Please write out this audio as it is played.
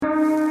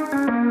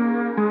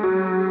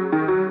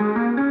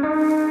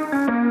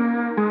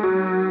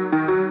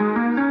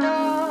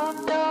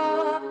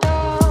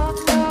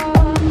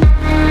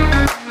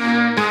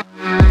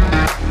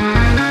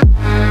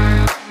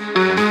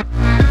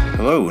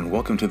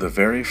to the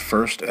very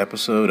first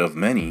episode of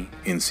many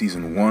in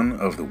Season 1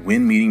 of the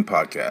Win Meeting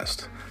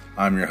Podcast.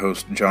 I'm your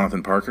host,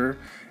 Jonathan Parker,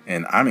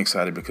 and I'm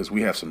excited because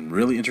we have some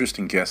really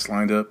interesting guests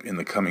lined up in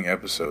the coming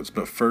episodes.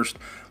 But first,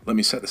 let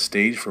me set the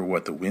stage for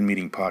what the Win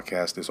Meeting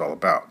Podcast is all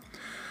about.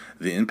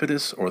 The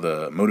impetus or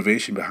the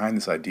motivation behind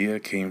this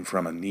idea came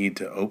from a need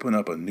to open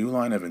up a new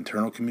line of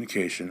internal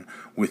communication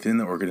within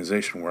the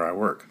organization where I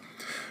work,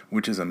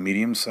 which is a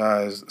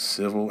medium-sized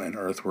civil and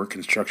earthwork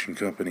construction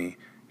company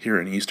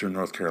here in eastern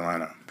North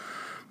Carolina.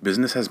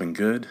 Business has been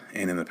good,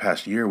 and in the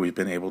past year we've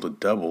been able to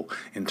double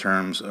in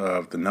terms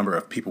of the number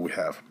of people we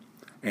have.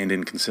 And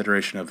in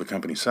consideration of the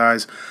company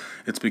size,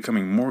 it's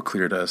becoming more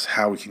clear to us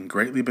how we can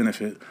greatly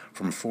benefit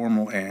from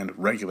formal and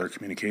regular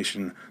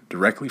communication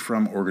directly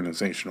from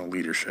organizational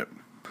leadership.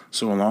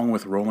 So along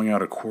with rolling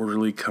out a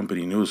quarterly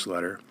company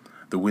newsletter,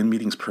 the Win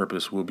Meeting's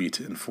purpose will be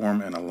to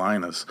inform and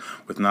align us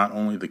with not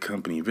only the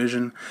company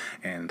vision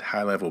and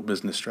high-level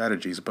business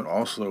strategies, but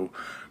also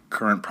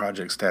current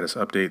project status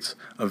updates,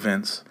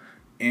 events,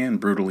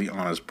 and brutally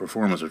honest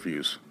performance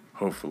reviews,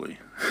 hopefully.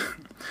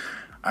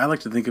 I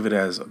like to think of it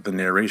as the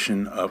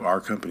narration of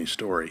our company's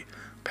story,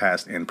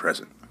 past and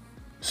present.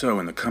 So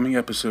in the coming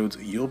episodes,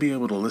 you'll be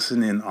able to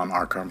listen in on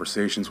our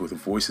conversations with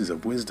voices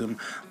of wisdom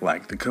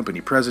like the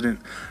company president,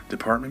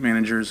 department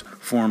managers,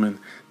 foremen,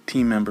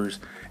 team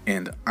members,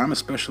 and I'm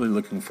especially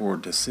looking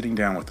forward to sitting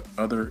down with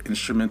other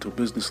instrumental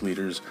business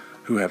leaders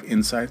who have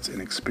insights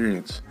and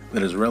experience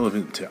that is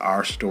relevant to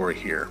our story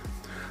here.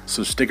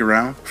 So stick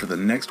around for the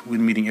next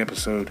Win Meeting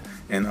episode,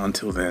 and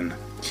until then,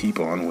 keep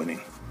on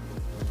winning.